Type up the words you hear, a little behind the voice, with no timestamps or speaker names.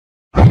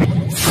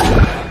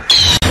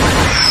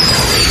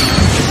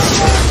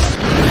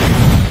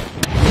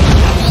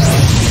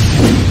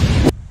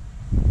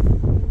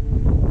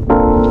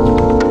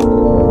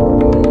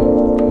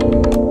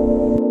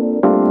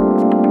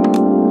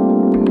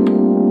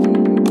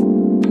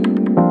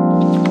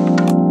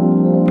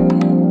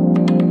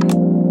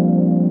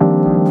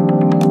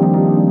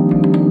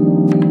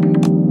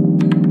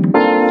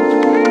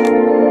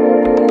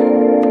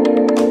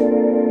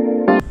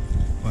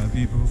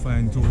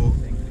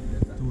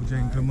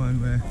gentleman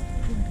where,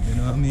 you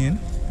know what I mean?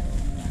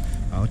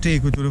 I'll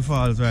take you to the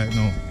falls right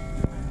now.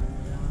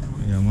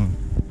 Yeah, man.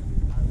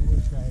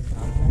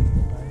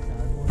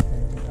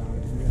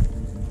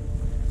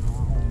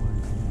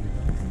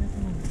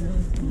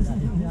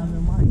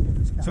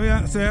 So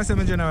you say,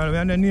 my general,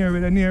 we're near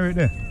it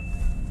there.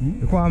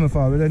 The Kwame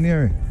Fall, we're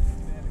near it.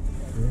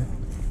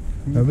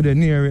 Yeah. We're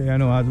near it, you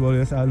know, as well,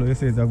 you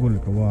say it's a good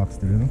little walk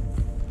still, you know.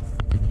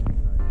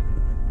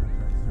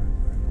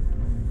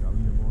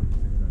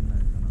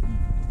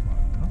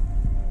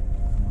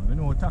 You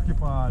know, Taki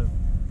Fall,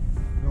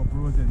 up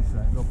Rosen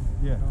side, up,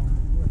 yeah.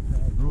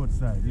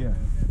 Roadside, yeah.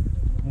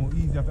 More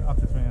easier to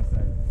access from your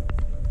side.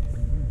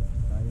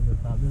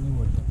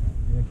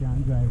 You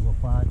can drive a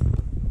part.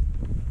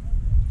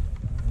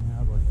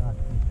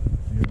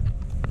 Yeah.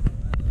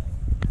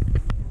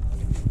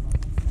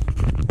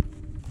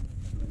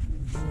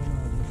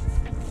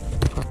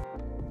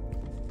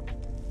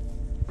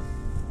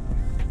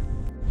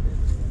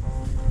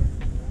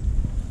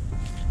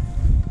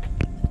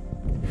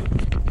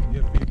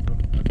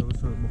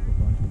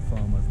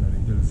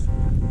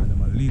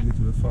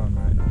 Farm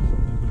right now, so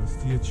people just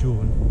stay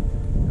tuned.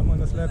 Yeah, man,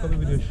 that's like a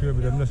video share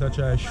with them, just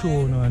try to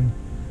show on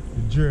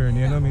the journey,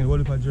 you know what I mean? What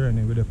if a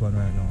journey with them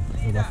right now?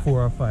 Over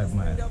 4 or 5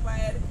 miles. Yeah,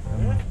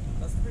 man.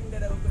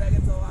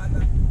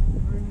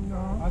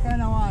 What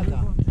kind of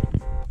water?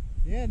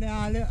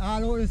 Yeah,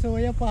 all over so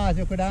you pass,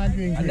 you could have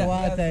drink the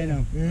water, you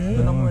know.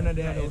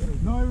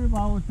 No,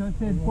 everybody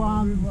said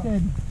Kwame,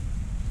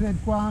 said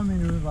Kwame in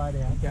the river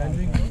there. You can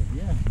drink it?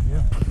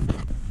 Yeah.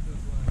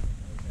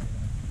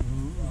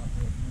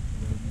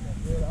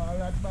 All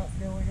that back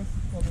there when you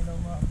coming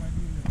down off my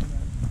dealer.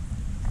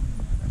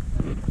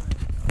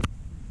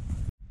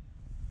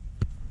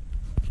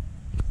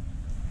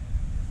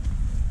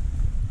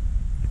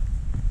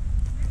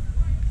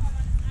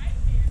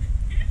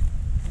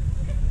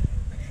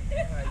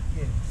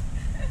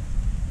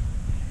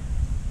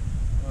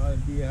 All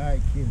the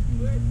hiking.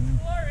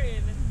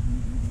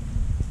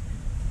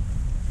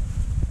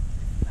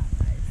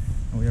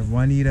 Oh, we have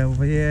one eater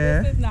over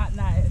here. This is not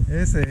nice.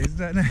 Yes, it's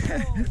not nice.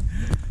 No.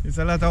 It's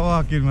a lot of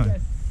walking, man.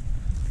 Yes.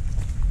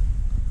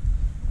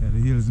 Yeah, the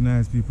hill's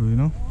nice, people, you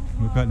know.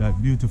 Look at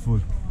that, beautiful.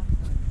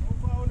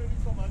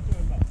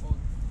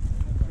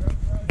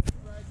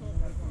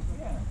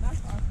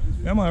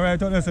 Yeah, man,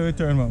 right out there, so we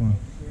turn back, man.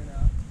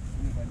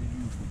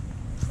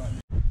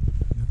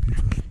 Yeah,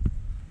 people.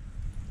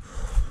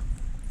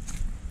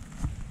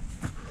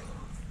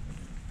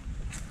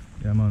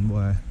 Yeah, man,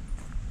 boy.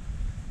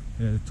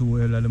 Yeah, the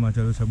two elderly man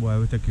tell us, boy,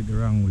 we take it the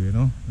wrong way, you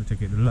know. We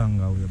take it the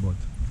longer way, but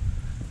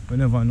we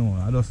never know.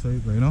 I just say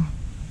it, you know.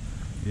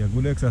 Yeah,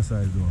 good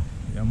exercise though.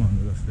 Yeah, man,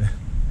 we just there.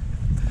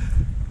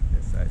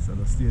 Exercise, so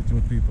just stay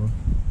tuned, people.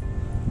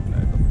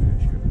 Like a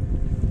fresh shirt.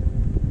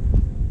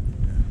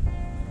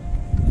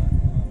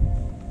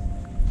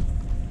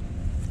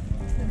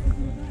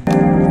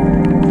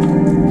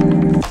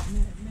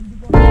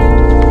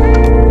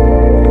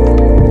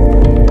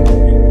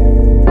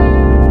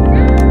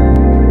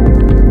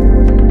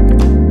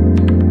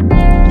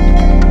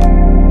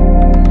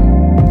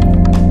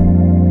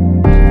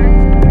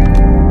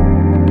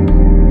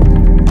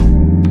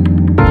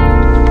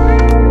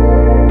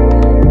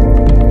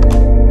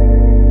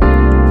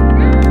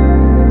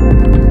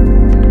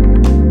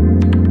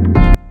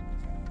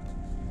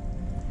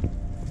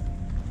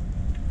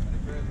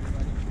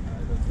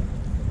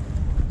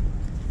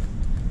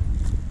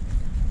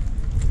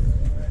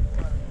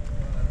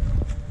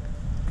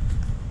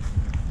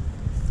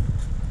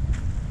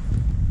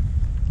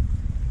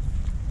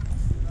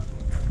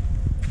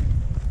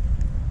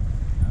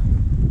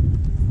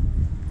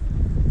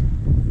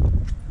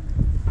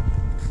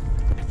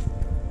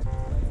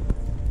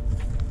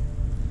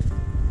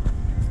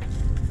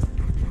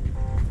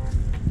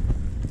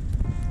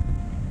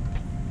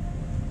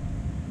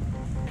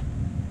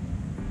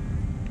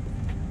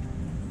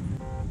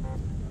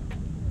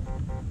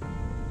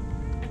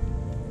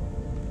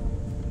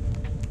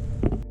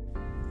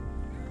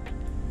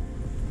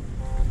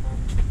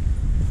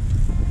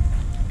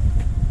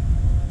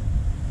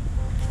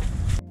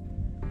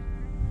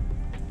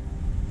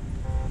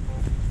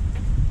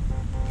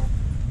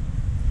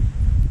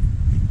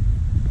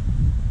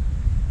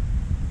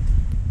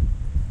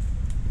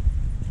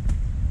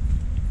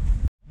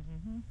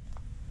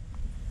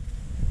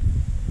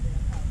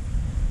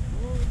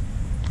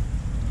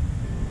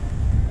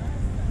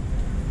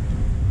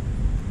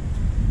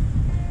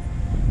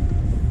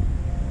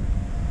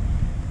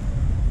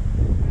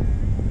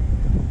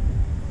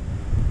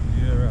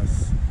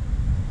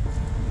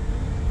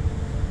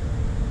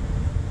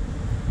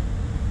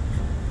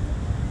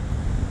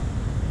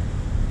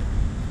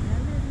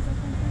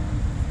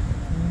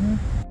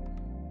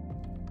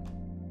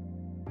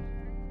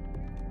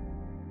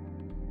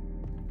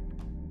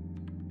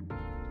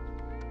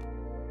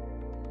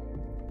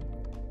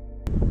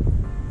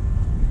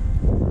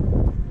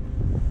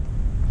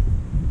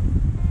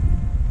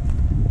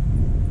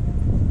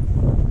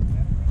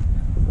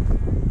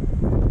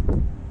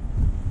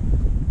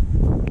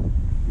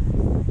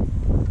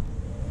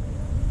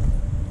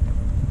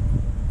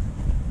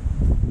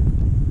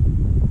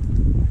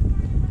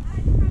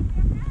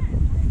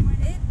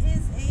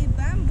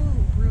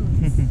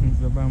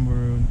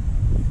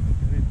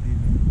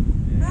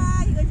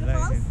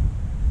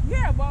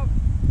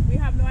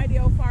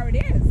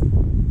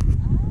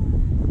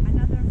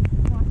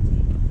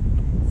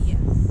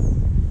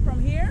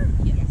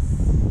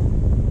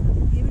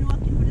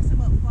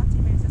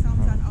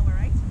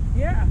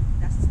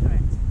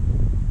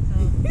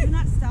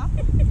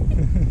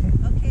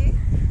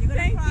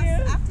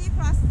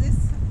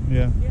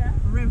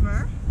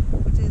 river,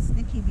 which is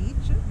Nikki Beach.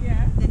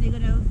 Yeah. Then you're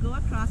gonna go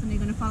across and you're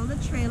gonna follow the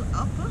trail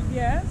up.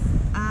 Yes.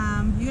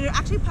 You're gonna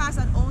actually pass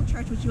an old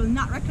church which you will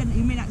not recognize,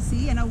 you may not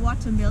see, and a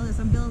water mill. There's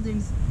some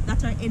buildings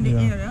that are in the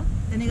area.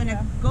 Then you're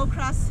gonna go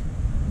cross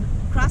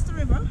the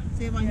river.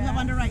 So when you have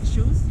on the right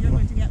shoes, you're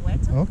going to get wet.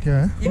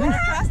 Okay. You're gonna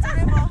cross the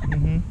river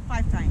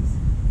 5 times.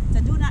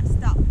 So do not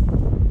stop.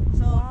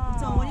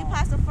 So when you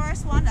pass the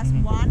first one, that's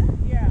one.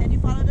 Yeah. Then you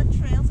follow the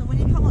trail. So when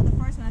you come out the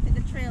first one, I think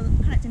the trail,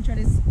 connecting trail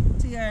is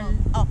to your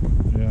up.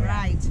 Yeah.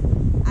 Right.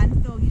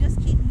 And so you just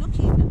keep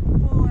looking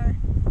for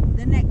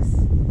the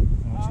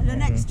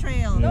next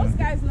trail. Those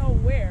guys know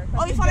where.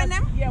 Oh, you following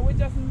them? Yeah, we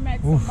just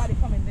met somebody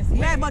coming this way.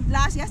 Yeah, but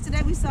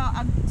yesterday we saw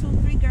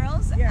 2-3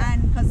 girls, Yeah.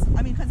 and because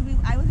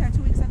I was here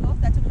 2 weeks ago.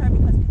 That took her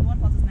because the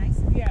waterfalls is nice.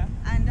 Yeah.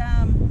 And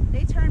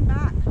they turned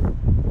back.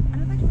 And I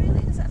was like,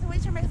 really? So when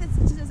you turn back,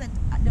 she just said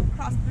they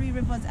crossed 3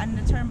 rivers and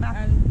they turned back.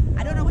 And,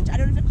 I don't know if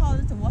they call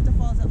it the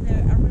waterfalls up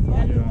there, a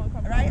river,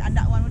 Yeah. right? And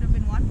that one would have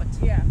been one. But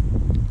Yeah.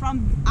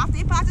 from after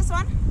you pass this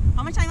one,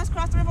 how many times you must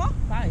cross the river?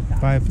 5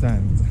 times. 5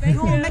 times.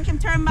 You will make him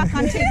turn back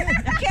and think,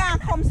 you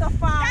can't come so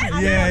far.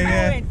 And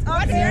Yeah. it.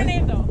 What's Okay. your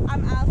name though?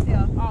 I'm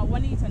Althea. Oh,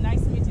 Juanita.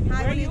 Nice meeting you.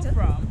 Hi, Where are you Juanita.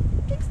 from?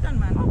 Kingston,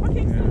 man. Oh, we're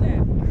Kingston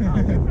then.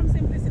 Oh, we're from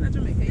same place in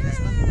Jamaica.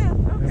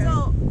 Okay.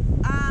 So,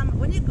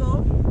 when you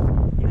go,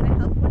 you're gonna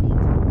help Juanita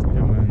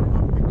Yeah, man.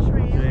 up the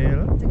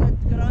trail to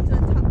go down to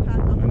the top part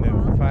of And the then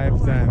falls. 5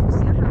 Or times.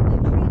 You have the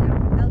tree that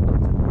will help you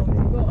to go.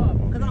 Go up.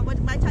 Because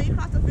by the time you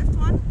cross the 5th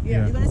one,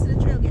 Yeah. you're gonna see the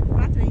trail get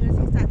flatter. You're gonna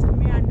see it start to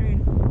meandering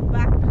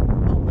back up.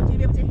 But you'll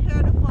be able to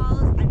hear the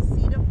falls and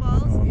see the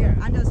falls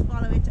Yeah. and just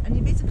follow it. And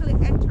you basically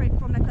enter it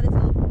from like a little.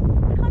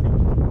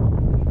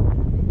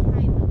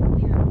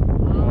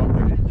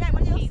 Yeah,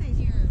 when you'll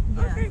see.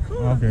 Yeah. Okay,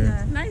 cool. Okay.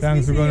 Yeah. Nice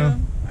Thanks for meeting going.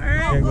 you. All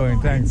right. Get going,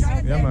 thanks. Enjoy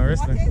Yeah, it. man,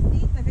 respect. What is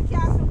deep? If you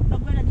can't swim,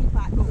 don't go in a deep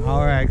part. Go.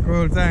 Alright,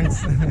 cool,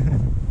 thanks.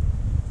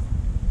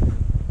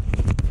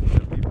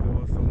 People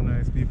were so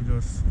nice, people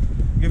just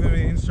giving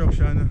me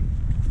instruction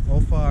how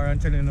far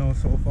and telling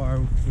us how far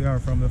we are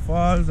from the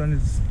falls, and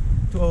it's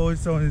 2 hours,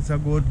 so it's a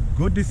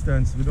good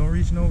distance. We don't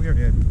reach nowhere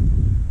yet.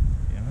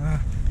 Yeah.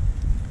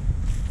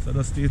 So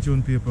just stay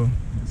tuned, people.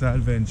 It's an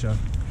adventure.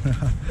 I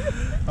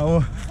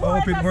hope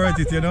it's worth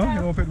it, you know? I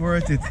hope it's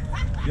worth it.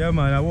 Yeah,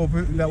 man, I hope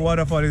that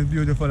waterfall is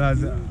beautiful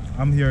as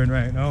I'm hearing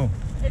right now.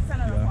 It's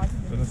another Yeah. part of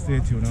So it just as well.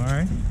 stay tuned,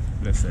 alright?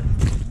 Listen.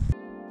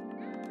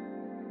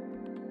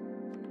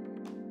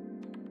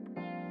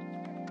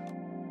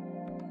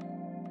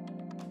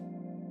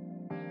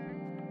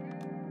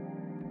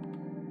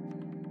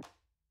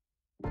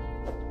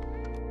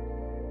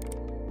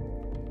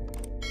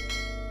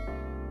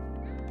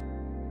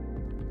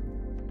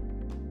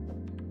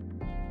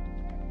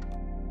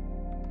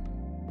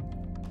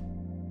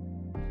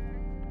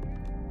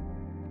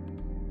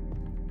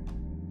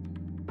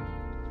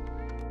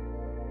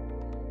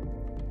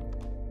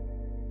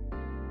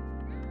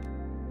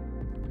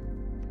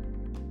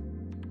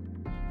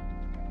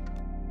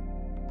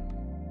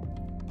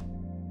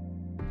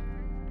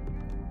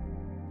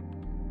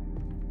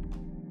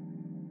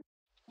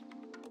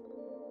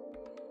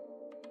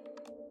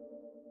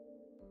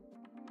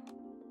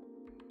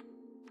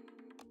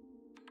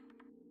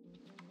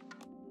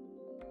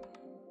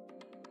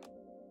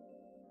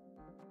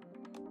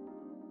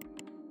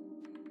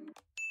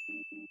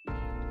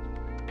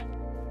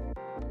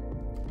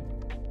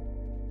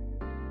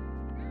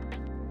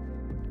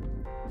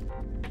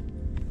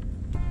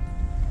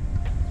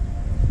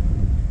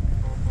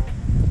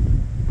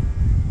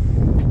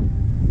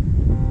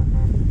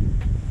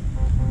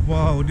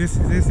 Wow, this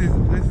is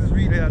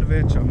really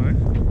adventure, man.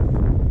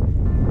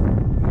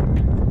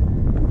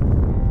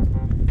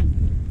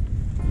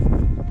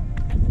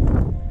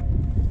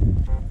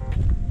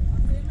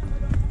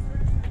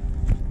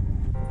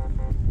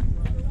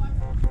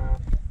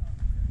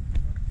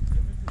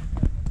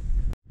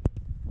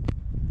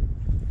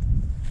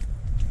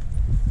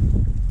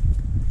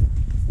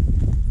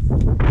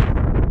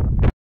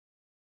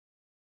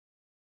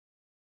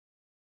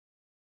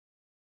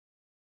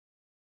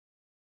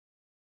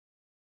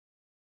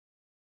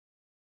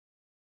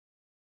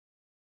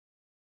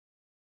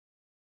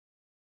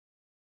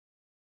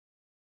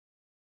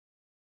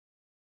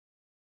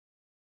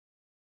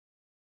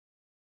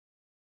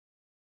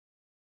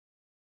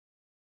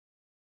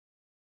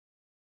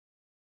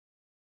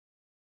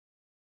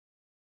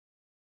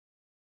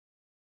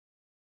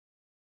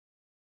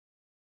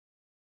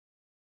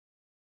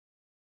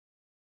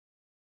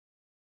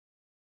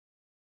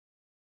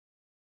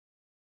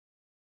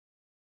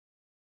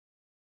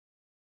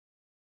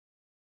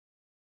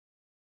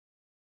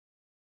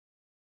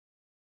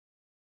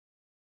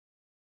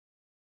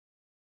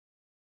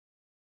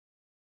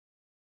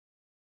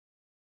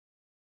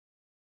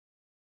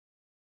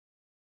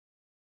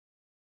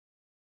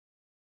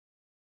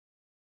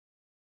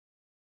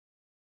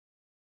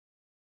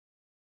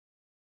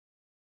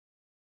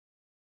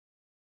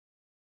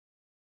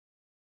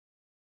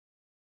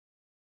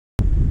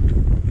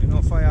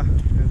 Fire.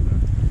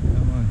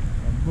 Yeah, man.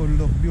 A good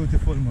look,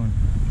 beautiful, man.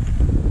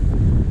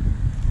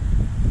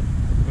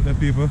 Good Yeah,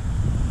 people.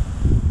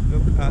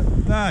 Look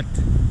at that.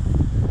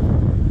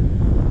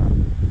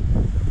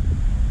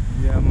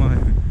 Yeah,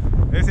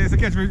 man. They say it's a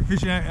catch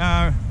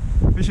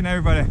fishing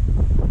everybody.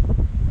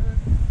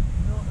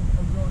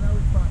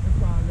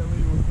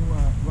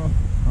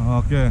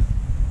 Okay.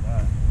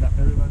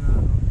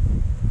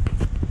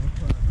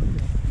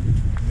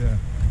 Yeah.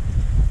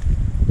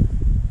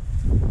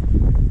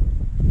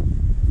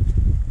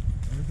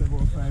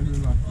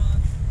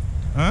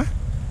 Huh?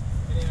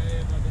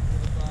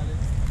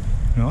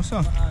 No,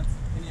 sir.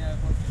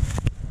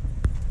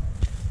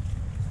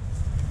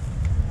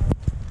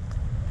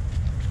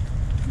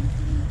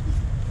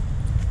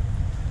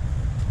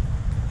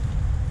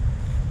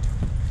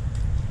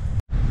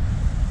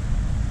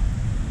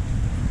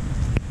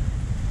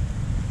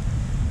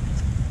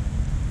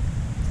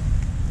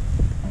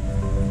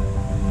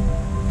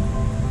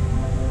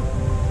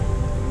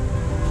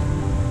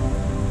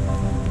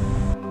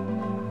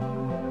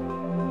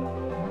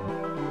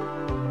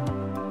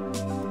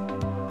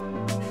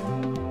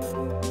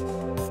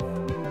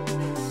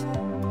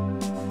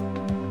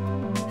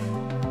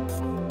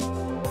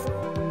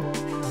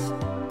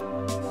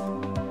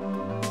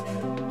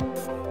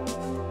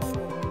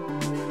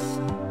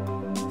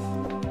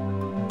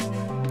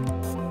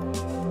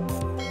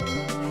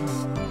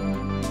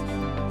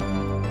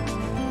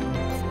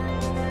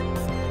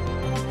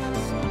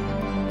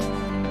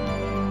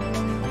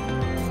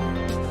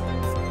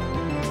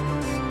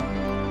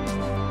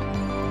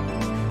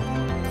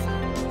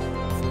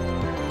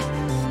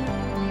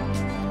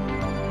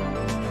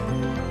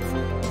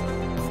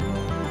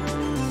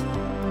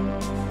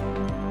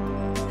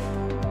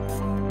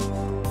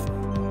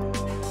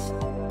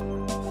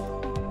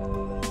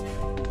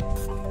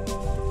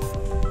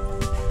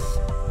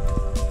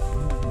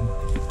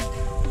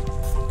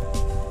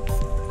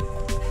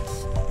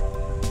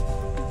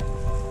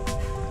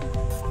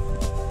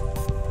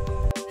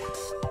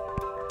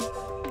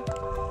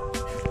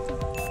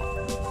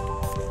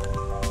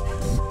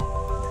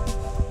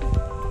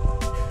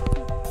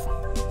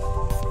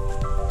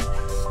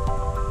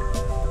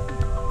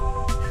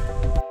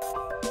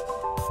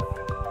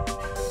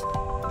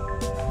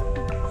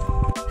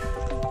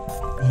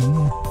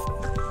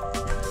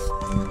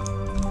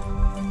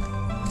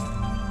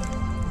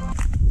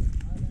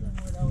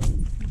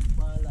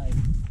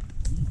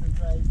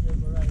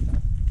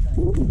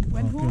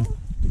 When who?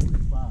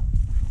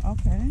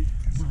 Okay.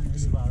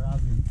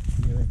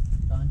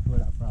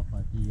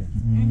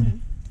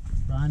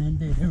 Run and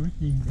did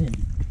everything then.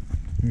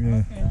 Yeah.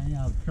 Okay. And you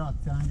have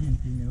trucks and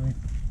anything away.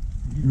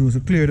 You also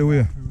clear the way.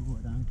 Yeah.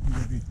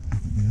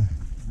 Yeah.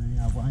 And you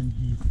have one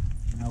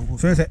Jeep.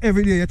 So you say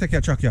every day you take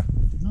your truck, yeah?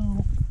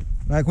 No.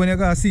 Like when you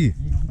go see?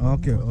 Yeah.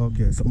 Okay,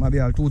 okay. So maybe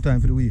all 2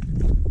 times for the week.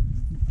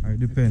 Or it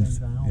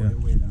depends. on how Yeah. the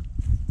weather.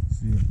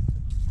 See.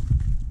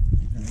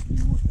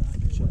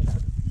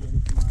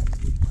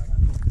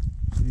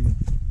 See.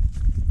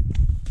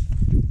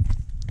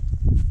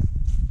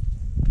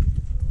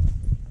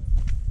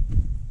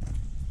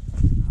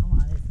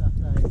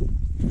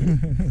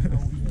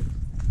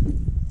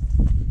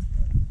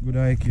 Good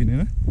hiking, you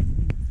know?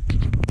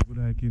 Good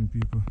hiking,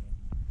 people.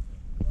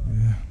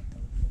 Yeah.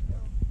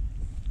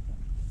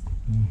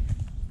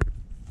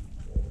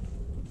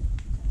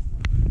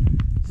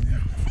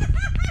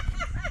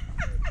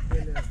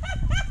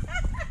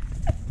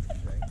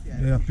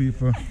 Yeah,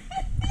 people.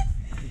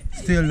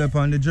 Still up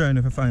on the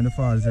journey to find the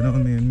falls, you know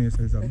what I mean?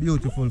 So it's a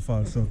beautiful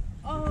fall, so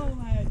Oh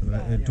my we're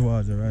God. head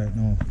towards it right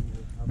now.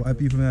 But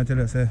people may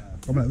tell us,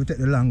 come on, we take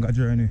the longer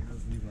journey.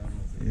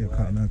 Yeah,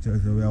 Kwame tell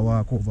us we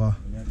walk over.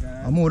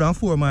 More than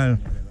 4 miles.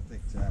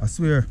 I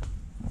swear,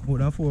 more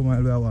than 4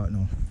 miles we are walk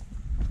now.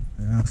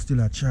 And I'm still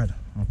a Chad.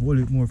 I've hold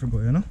it more for go,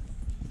 you know?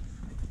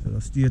 So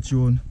stay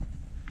tuned.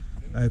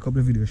 Like a couple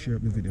of videos, share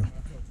up the video.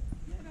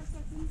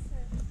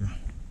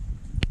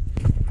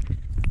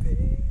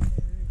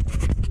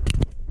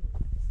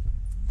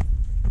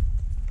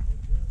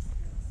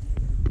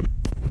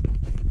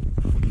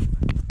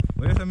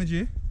 What you say, me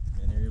G?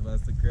 Many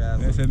rivers to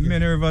cross. I said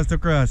many rivers to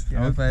cross.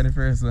 Can't find the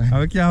first one.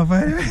 We can't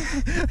find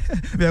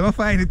it. We are going to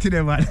find it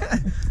today, man.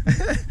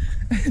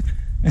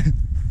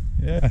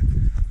 Yeah.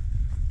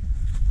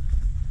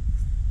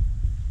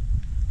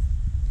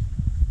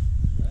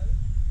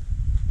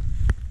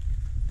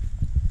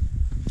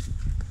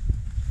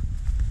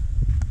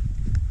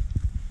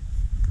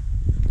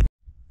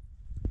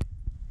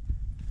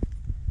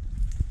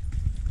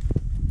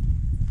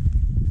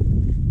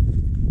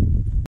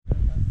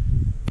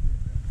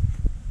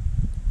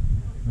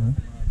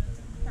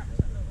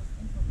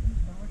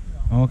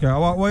 Okay,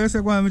 what you say,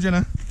 Kwame,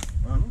 Jenna?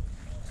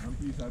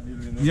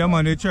 Yeah,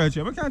 man, the church.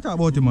 We can't talk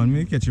about it, man.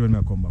 We catch you when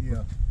we come back.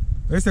 Yeah.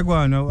 You say,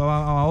 Kwame,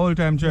 our old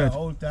time church? Yeah,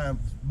 old time,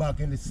 back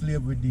in the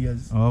slavery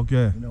days.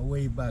 Okay. You know,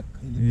 way back.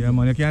 In the Yeah, days.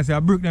 man, you can't say I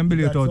brick them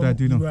building out that,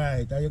 you know.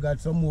 Right, and you got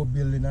some more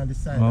building on the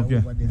side Okay.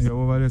 over there. Yeah,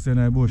 over there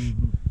in the bush. Right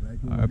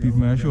over Alright, there, people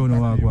may over show there.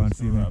 no walk and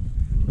see me.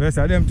 Where's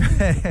them?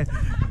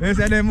 Where's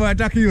them more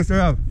attack you, sir?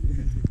 Rob?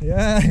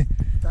 Yeah.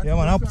 Yeah,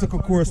 man, obstacle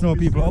course now,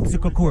 people.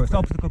 Obstacle course.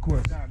 Obstacle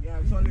course. Yeah,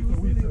 it's only for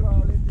we live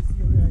all in this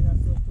area.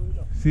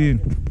 Seeing?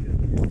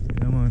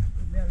 Yeah, man.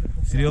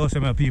 See the house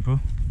of my people?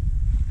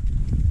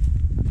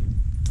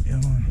 Yeah,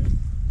 man.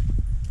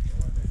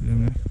 See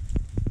them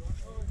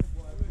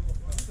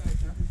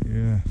there?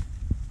 Yeah.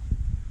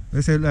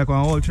 They say like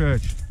one old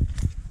church.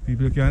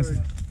 People can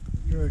see.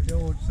 Church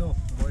out so,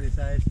 body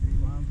size,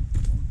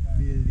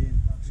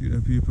 building. See the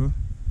people?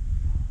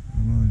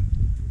 Yeah, man.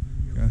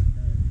 Yeah.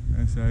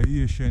 That's how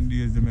Asian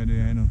days them there,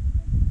 you know.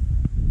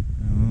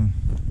 Yeah, man.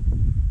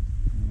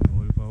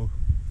 All power.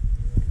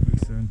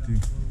 Listen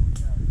thing.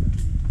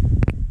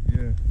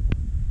 Yeah.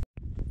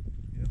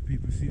 Yeah,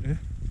 people see there.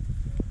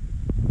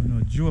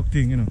 No joke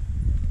thing, you know.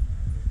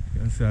 You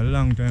can say a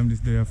long time this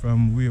day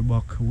from way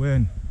back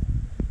when.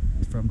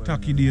 From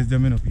tacky days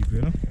them, you know, people,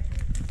 you know.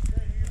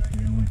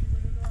 Yeah, man.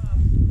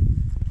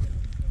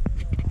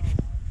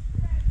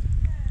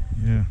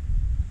 Yeah.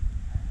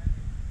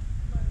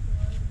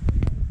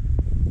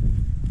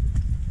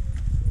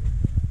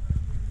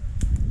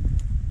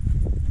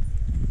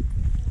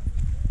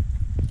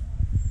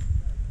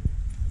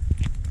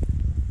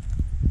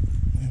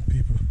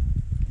 People.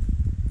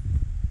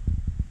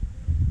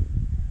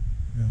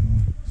 Yeah,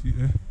 man. See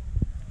there?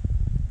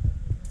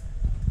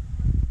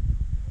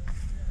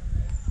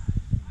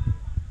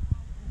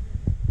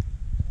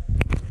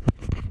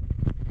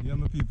 Yeah,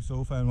 my people, so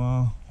we find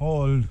one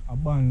whole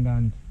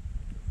abandoned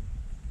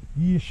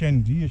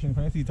Asian, if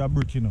I see it a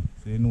brick, you know.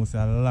 So you know it's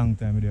a long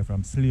time there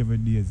from slavery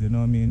days, you know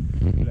what I mean?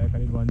 Like I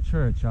did one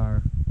church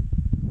or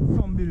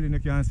some building you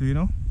can see, you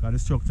know, because the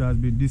structure has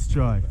been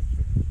destroyed.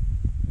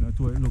 You know,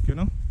 to it look, you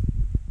know.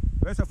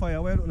 Where's the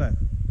fire? Where it look like?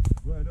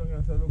 Well, down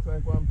here, so it looks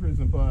like one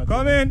prison part.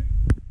 Come in!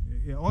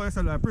 Yeah, oh, it's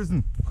like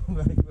prison. Come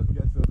like, look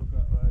at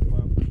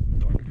one prison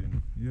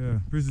dungeon. Yeah,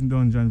 prison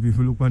dungeon,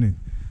 people look on it.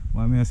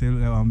 But I mean, I say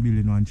look like one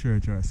building, one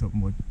church or something,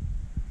 but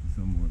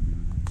Some more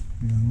building.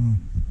 yeah, man.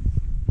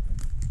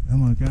 Yeah,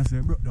 man, can I say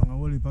broke down a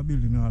whole heap of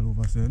building all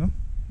over, say, you know?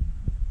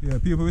 Yeah,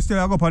 people, we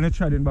still go up on the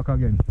trading back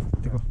again.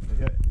 Take off.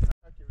 Yeah,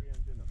 Taki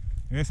range, you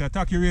know. Yes,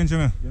 attack your range,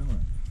 man. Yeah,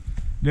 man.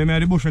 Them are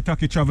the bush attack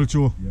travel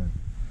through. Yeah.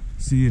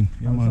 Seeing,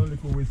 yeah, And man. some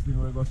little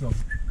whistling where goes up.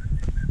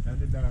 And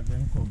the dog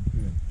then come to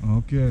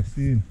Okay,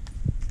 seeing.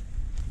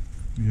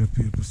 Yeah,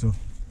 people, so.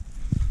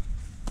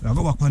 I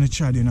go back on the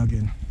trading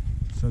again.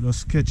 So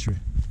just sketch me.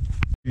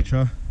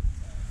 Picture.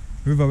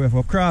 River we have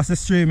to cross the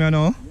stream, you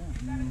know.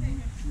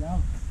 You have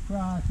to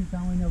cross it,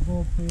 and when you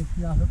go place,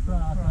 you have to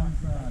cross and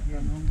cross.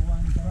 And on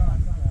one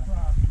cross.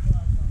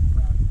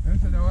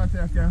 And so the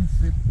water can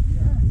sip.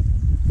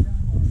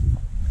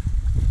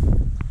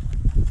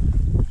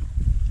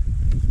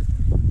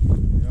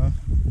 Yeah.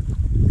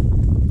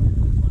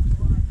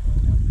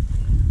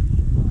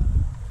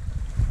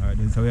 Alright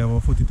then, so we have a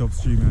foot it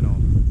upstream, you know.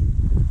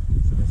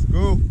 So let's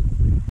go.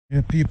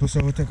 Yeah, people, so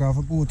we take off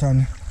a boat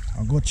and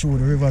go through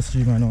the river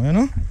stream, you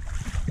know.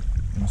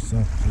 Yes,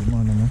 sir. Good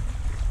morning, man.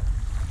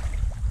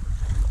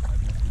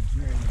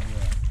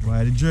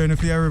 Why the journey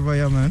for your river,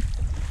 yeah, man?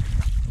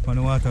 Up on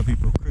the water,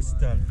 people.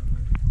 Crystal.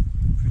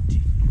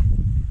 Pretty.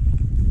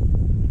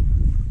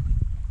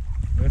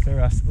 Where's the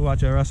ras?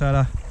 Watch your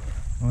rasala.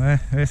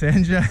 Where's the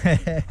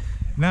enjoy?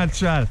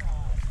 Natural.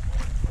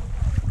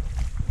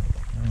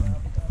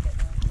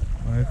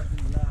 Right.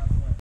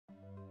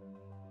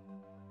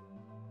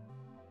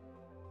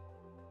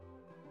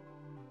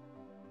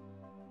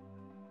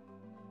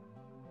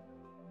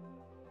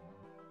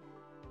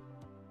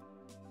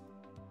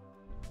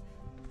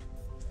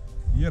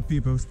 Yeah,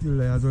 people still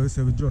there, as I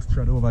said, we just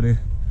tried over the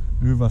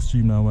river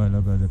stream now a while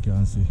ago, as you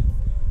can see.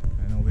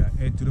 And now we are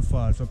heading to the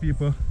fall. So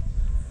people,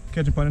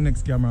 catch up on the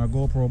next camera,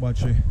 GoPro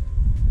battery.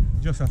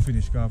 Just a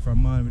finish, because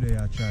from man we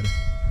there I tried.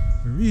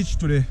 We reached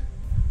to the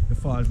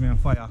falls, man,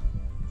 fire.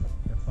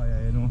 The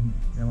fire, you know.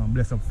 Yeah, man,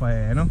 bless up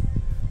fire, you know.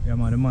 Yeah,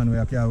 man, the man we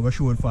carry go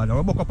show the falls.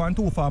 We buck up on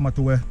 2 farmers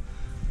to where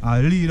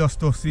lead us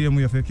to same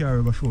way if you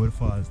carry go show the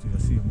falls to the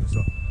same way.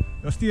 So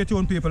just stay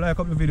tuned, people, like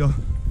up the video.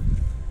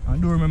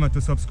 And do remember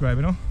to subscribe,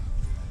 you know.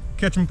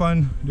 Catch me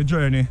on the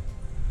journey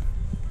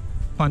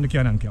on the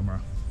Canon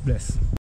camera. Bless.